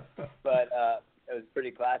 But it was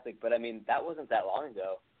pretty classic. But, I mean, that wasn't that long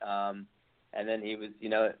ago. And then he was,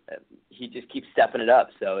 he just keeps stepping it up.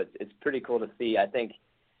 So it's pretty cool to see. I think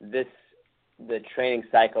the training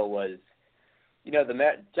cycle was,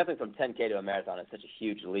 jumping from 10K to a marathon is such a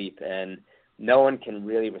huge leap, and no one can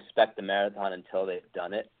really respect the marathon until they've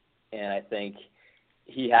done it. And I think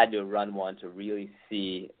he had to run one to really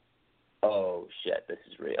see, oh, shit, this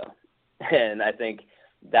is real. And I think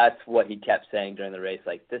that's what he kept saying during the race,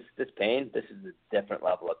 like, this pain, this is a different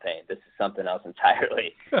level of pain. This is something else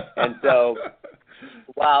entirely. And so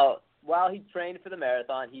while he trained for the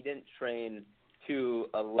marathon, he didn't train to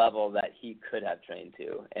a level that he could have trained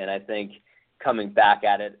to. And I think coming back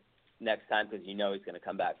at it next time, because he's going to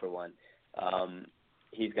come back for one,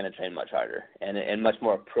 he's going to train much harder and much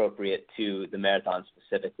more appropriate to the marathon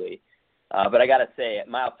specifically. But I got to say, at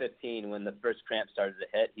mile 15, when the first cramp started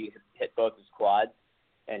to hit, he hit both his quads,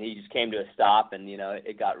 and he just came to a stop, and,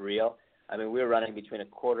 it got real. I mean, we were running between a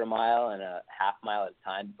quarter mile and a half mile at a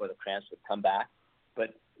time before the cramps would come back.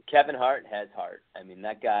 But Kevin Hart has heart. I mean,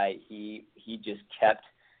 that guy, he just kept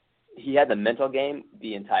 – he had the mental game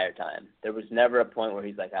the entire time. There was never a point where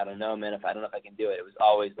he's like, I don't know, man, I don't know if I can do it. It was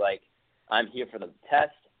always like, I'm here for the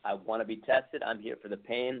test. I want to be tested. I'm here for the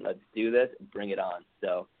pain. Let's do this. Bring it on.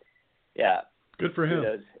 So, yeah. Good for him.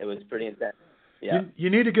 It was pretty intense. Yeah. You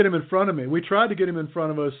need to get him in front of me. We tried to get him in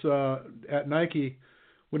front of us at Nike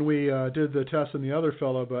when we did the test on the other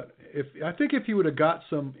fellow, but I think if he would have got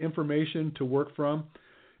some information to work from,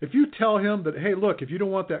 if you tell him that, hey, look, if you don't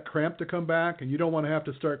want that cramp to come back and you don't want to have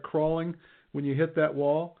to start crawling when you hit that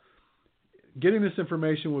wall, getting this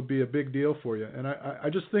information would be a big deal for you. And I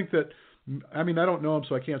just think that, I mean, I don't know him,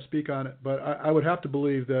 so I can't speak on it, but I would have to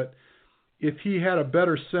believe that if he had a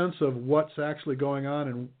better sense of what's actually going on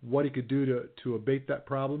and what he could do to abate that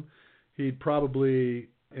problem, he'd probably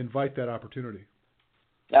invite that opportunity.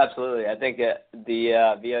 Absolutely. I think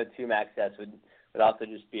the VO2 max test would also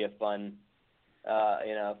just be a fun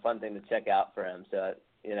thing to check out for him. So,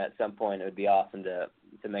 at some point it would be awesome to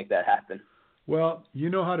make that happen. Well, you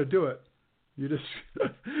know how to do it. You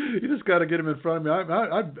just got to get him in front of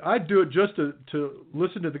me. I'd do it just to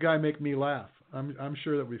listen to the guy make me laugh. I'm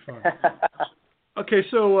sure that would be fun. Okay,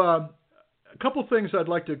 so a couple things I'd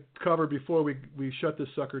like to cover before we shut this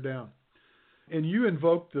sucker down. And you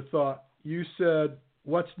invoked the thought. You said,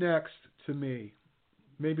 "What's next?" to me.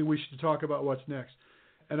 Maybe we should talk about what's next.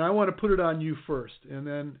 And I want to put it on you first, and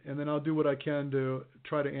then I'll do what I can to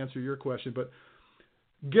try to answer your question. But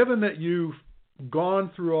given that you've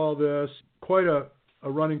gone through all this, quite a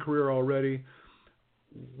running career already,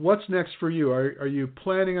 what's next for you? Are you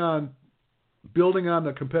planning on building on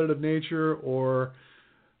the competitive nature, or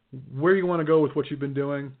where you want to go with what you've been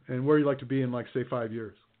doing, and where you'd like to be in, like, say, 5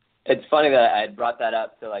 years? It's funny that I brought that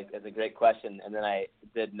up as a great question, and then I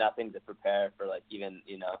did nothing to prepare for, even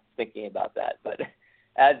thinking about that. But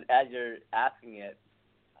as you're asking it,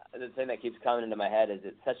 the thing that keeps coming into my head is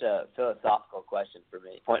it's such a philosophical question for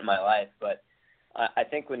me, point in my life. But I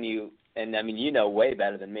think when way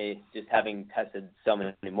better than me, just having tested so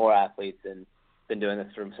many more athletes and been doing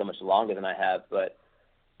this for so much longer than I have, but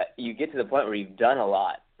you get to the point where you've done a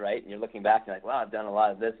lot, right? And you're looking back and you're like, wow, I've done a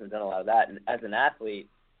lot of this and done a lot of that. And as an athlete,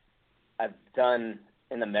 I've done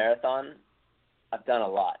in the marathon, I've done a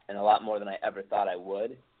lot, and a lot more than I ever thought I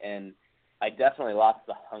would. And I definitely lost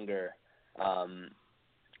the hunger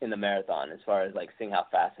in the marathon as far as seeing how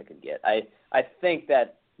fast I could get. I think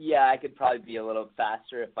that, yeah, I could probably be a little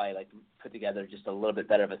faster if I put together just a little bit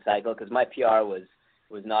better of a cycle, because my PR was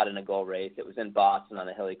not in a goal race. It was in Boston on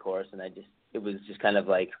a hilly course, and it was just kind of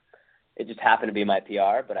it just happened to be my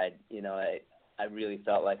PR, but I really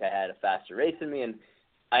felt like I had a faster race in me. And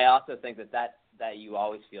I also think that you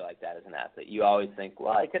always feel like that as an athlete. You always think,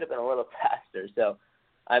 well, I could have been a little faster. So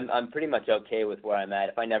I'm pretty much okay with where I'm at.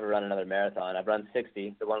 If I never run another marathon, I've run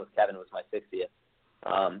 60. The one with Kevin was my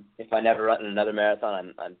 60th. If I never run another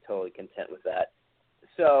marathon, I'm totally content with that.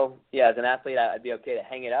 So, yeah, as an athlete, I'd be okay to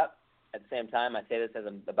hang it up. At the same time, I say this as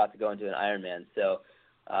I'm about to go into an Ironman. So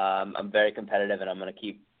I'm very competitive, and I'm going to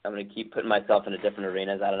keep putting myself into different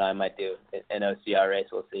arenas. I don't know, I might do an OCR race.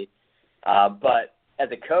 We'll see. But as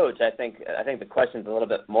a coach, I think the question's a little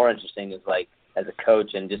bit more interesting. Is as a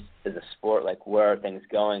coach and just as a sport, where are things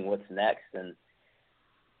going? What's next? And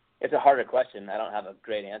it's a harder question. I don't have a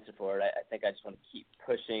great answer for it. I think I just want to keep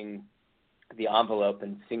pushing the envelope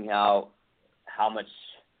and seeing how much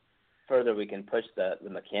further we can push the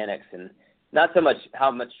mechanics. And not so much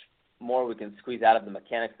how much more we can squeeze out of the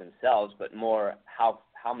mechanics themselves, but more how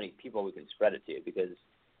many people we can spread it to, because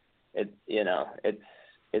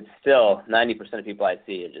it's still 90% of people I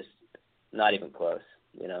see are just not even close,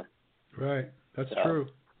 Right. That's true.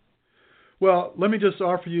 Well, let me just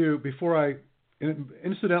offer you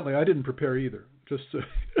incidentally, I didn't prepare either. Just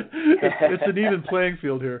it's an even playing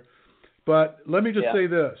field here. But let me just say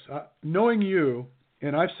this. Knowing you,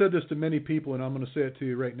 and I've said this to many people, and I'm going to say it to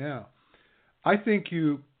you right now, I think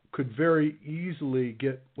you could very easily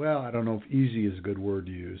get, well, I don't know if easy is a good word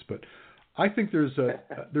to use, but I think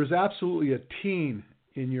there's absolutely a teen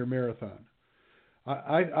in your marathon.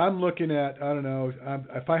 I'm looking at, I don't know,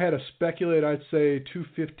 if I had to speculate, I'd say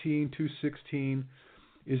 215, 216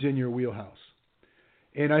 is in your wheelhouse.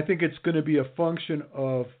 And I think it's going to be a function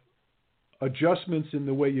of adjustments in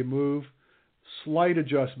the way you move, slight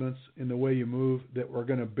adjustments in the way you move that are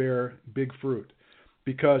going to bear big fruit.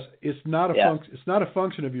 Because it's not a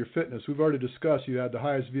function of your fitness. We've already discussed you had the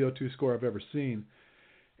highest VO2 score I've ever seen.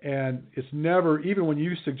 And it's never, even when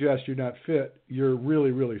you suggest you're not fit, you're really,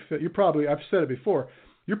 really fit. You're probably, I've said it before,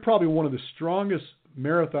 you're probably one of the strongest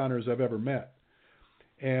marathoners I've ever met.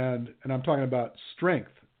 And I'm talking about strength,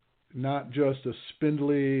 not just a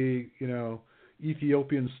spindly,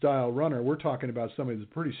 Ethiopian-style runner. We're talking about somebody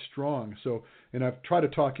that's pretty strong. So, and I've tried to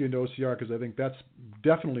talk you into OCR because I think that's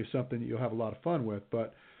definitely something that you'll have a lot of fun with.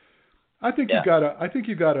 But I think you got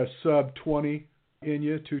a sub 20 in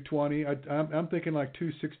you, 220. I'm thinking like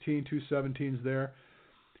 216, 217's there.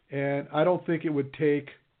 And I don't think it would take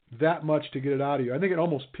that much to get it out of you. I think it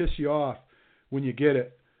almost piss you off when you get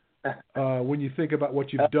it, when you think about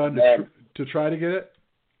what you've done to try to get it.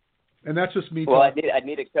 And that's just me. Well, I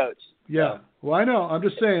need a coach. Yeah. So well, I know. I'm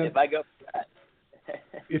just saying. If I go for that.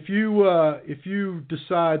 if you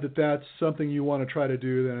decide that that's something you want to try to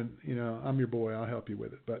do, then I'm your boy. I'll help you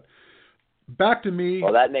with it. But back to me.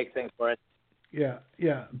 Well, that makes things for it.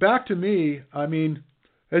 Yeah. Back to me. I mean,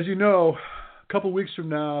 as you know, a couple weeks from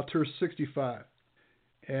now, I'll turn 65,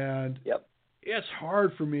 and it's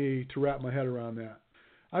hard for me to wrap my head around that.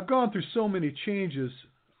 I've gone through so many changes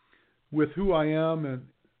with who I am and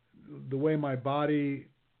the way my body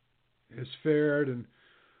has fared, and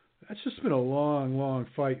that's just been a long, long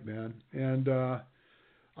fight, man. And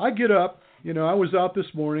I get up, I was out this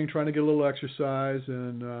morning trying to get a little exercise,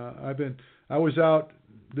 and I was out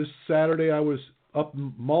this Saturday. I was up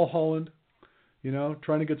in Mulholland,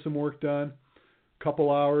 trying to get some work done. Couple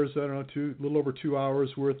hours, I don't know, a little over 2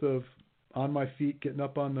 hours worth of on my feet, getting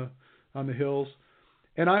up on the hills.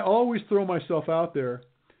 And I always throw myself out there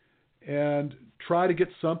and try to get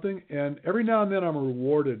something, and every now and then I'm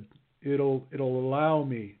rewarded. It'll allow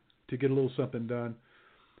me to get a little something done,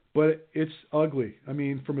 but it's ugly. I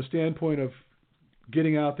mean, from a standpoint of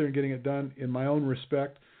getting out there and getting it done in my own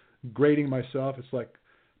respect, grading myself, it's like,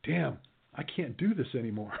 damn, I can't do this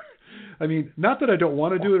anymore. I mean, not that I don't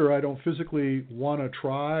want to do it or I don't physically want to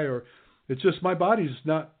try, or it's just my body's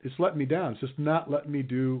not, it's letting me down. It's just not letting me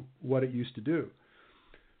do what it used to do.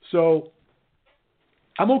 So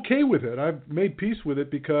I'm okay with it. I've made peace with it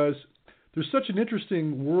because there's such an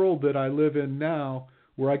interesting world that I live in now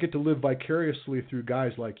where I get to live vicariously through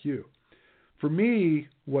guys like you. For me,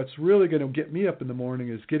 what's really going to get me up in the morning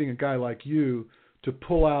is getting a guy like you to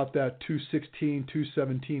pull out that 216,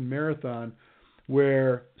 217 marathon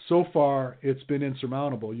where so far it's been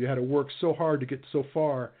insurmountable. You had to work so hard to get so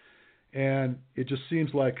far, and it just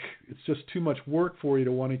seems like it's just too much work for you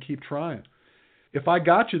to want to keep trying. If I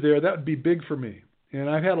got you there, that would be big for me. And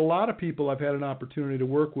I've had a lot of people I've had an opportunity to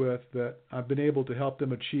work with that I've been able to help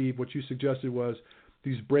them achieve what you suggested was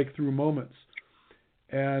these breakthrough moments.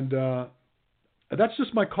 And that's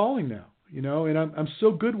just my calling now, and I'm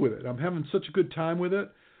so good with it. I'm having such a good time with it.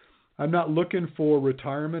 I'm not looking for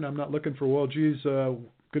retirement. I'm not looking for, going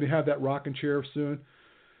to have that rocking chair soon.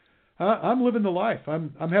 I'm living the life.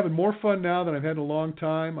 I'm having more fun now than I've had in a long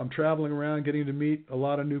time. I'm traveling around, getting to meet a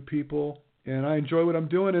lot of new people. And I enjoy what I'm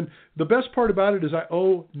doing. And the best part about it is I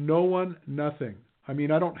owe no one nothing. I mean,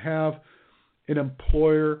 I don't have an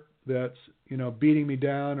employer that's, beating me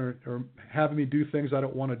down or having me do things I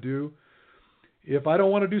don't want to do. If I don't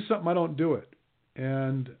want to do something, I don't do it.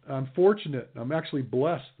 And I'm fortunate. I'm actually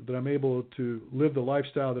blessed that I'm able to live the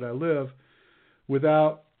lifestyle that I live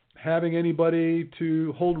without having anybody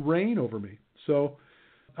to hold reign over me. So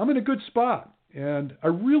I'm in a good spot. And I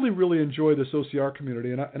really, really enjoy this OCR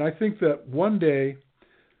community. And I think that one day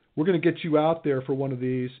we're going to get you out there for one of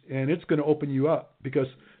these, and it's going to open you up. Because,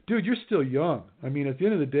 dude, you're still young. I mean, at the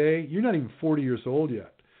end of the day, you're not even 40 years old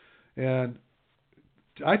yet. And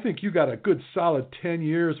I think you got a good solid 10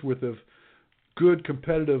 years worth of good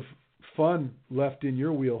competitive fun left in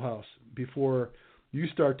your wheelhouse. before you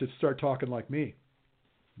start talking like me.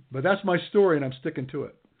 But that's my story, and I'm sticking to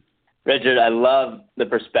it. Richard, I love the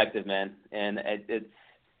perspective, man, and it's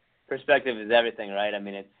perspective is everything, right? I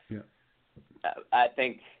mean, I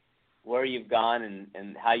think where you've gone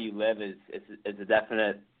and how you live is a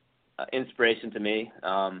definite inspiration to me.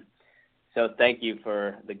 So thank you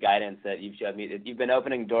for the guidance that you've showed me. You've been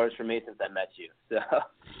opening doors for me since I met you. So,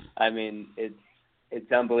 I mean,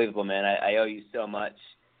 it's unbelievable, man. I owe you so much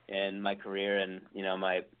in my career and, you know,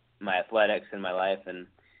 my athletics and my life. And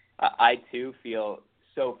I too feel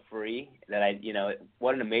so free that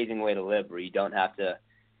what an amazing way to live, where you don't have to,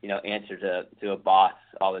 you know, answer to a boss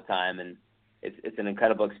all the time. And it's an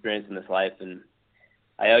incredible experience in this life. And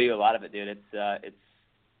I owe you a lot of it, dude.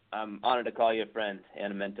 I'm honored to call you a friend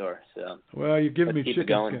and a mentor. So, well, you're giving me chicken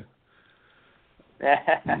going.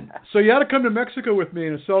 skin. So you ought to come to Mexico with me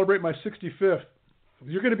and celebrate my 65th.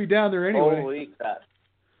 You're going to be down there anyway. Holy crap.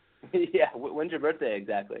 Yeah, when's your birthday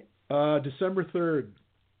exactly? December 3rd.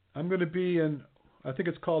 I'm going to be in, I think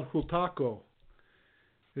it's called Hultaco.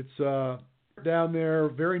 It's down there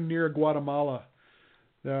very near Guatemala.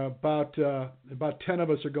 About 10 of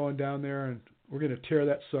us are going down there, and we're going to tear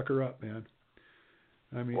that sucker up, man.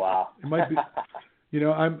 I mean, wow. It might be, you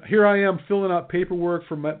know, I am filling out paperwork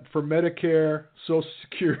for Medicare, Social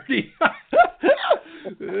Security.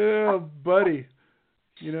 Yeah, buddy.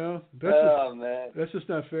 You know, that's just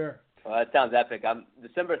not fair. Well, that sounds epic.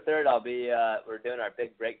 December 3rd. I'll be. We're doing our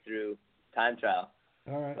big breakthrough time trial.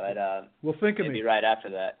 All right. But well, think of me. Maybe right after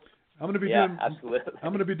that. I'm going to be absolutely. I'm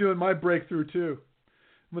going to be doing my breakthrough too.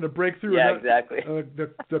 I'm going to break through. Exactly.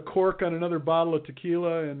 The cork on another bottle of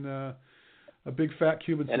tequila and a big fat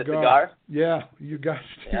Cuban cigar. And a cigar? Yeah, you got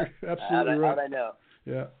yeah. You're absolutely right. How'd I know?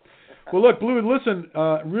 Yeah. Well, look, Blue, listen,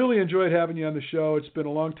 really enjoyed having you on the show. It's been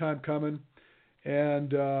a long time coming.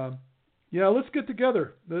 And, let's get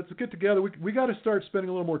together. We got to start spending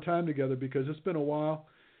a little more time together because it's been a while.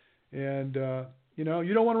 And, you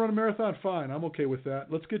don't want to run a marathon? Fine. I'm okay with that.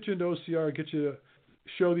 Let's get you into OCR,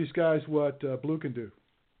 show these guys what Blue can do.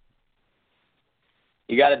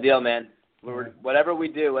 You got a deal, man. Whatever we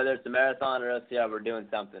do, whether it's a marathon or OCR, we're doing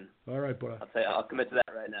something. All right, boy. I'll commit to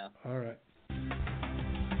that right now. All right.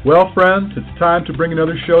 Well, friends, it's time to bring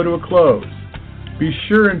another show to a close. Be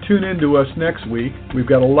sure and tune in to us next week. We've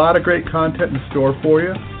got a lot of great content in store for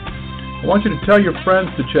you. I want you to tell your friends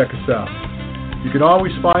to check us out. You can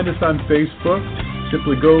always find us on Facebook.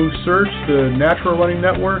 Simply go search the Natural Running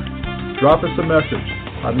Network. Drop us a message.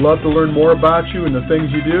 I'd love to learn more about you and the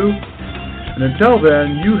things you do. And until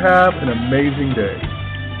then, you have an amazing day.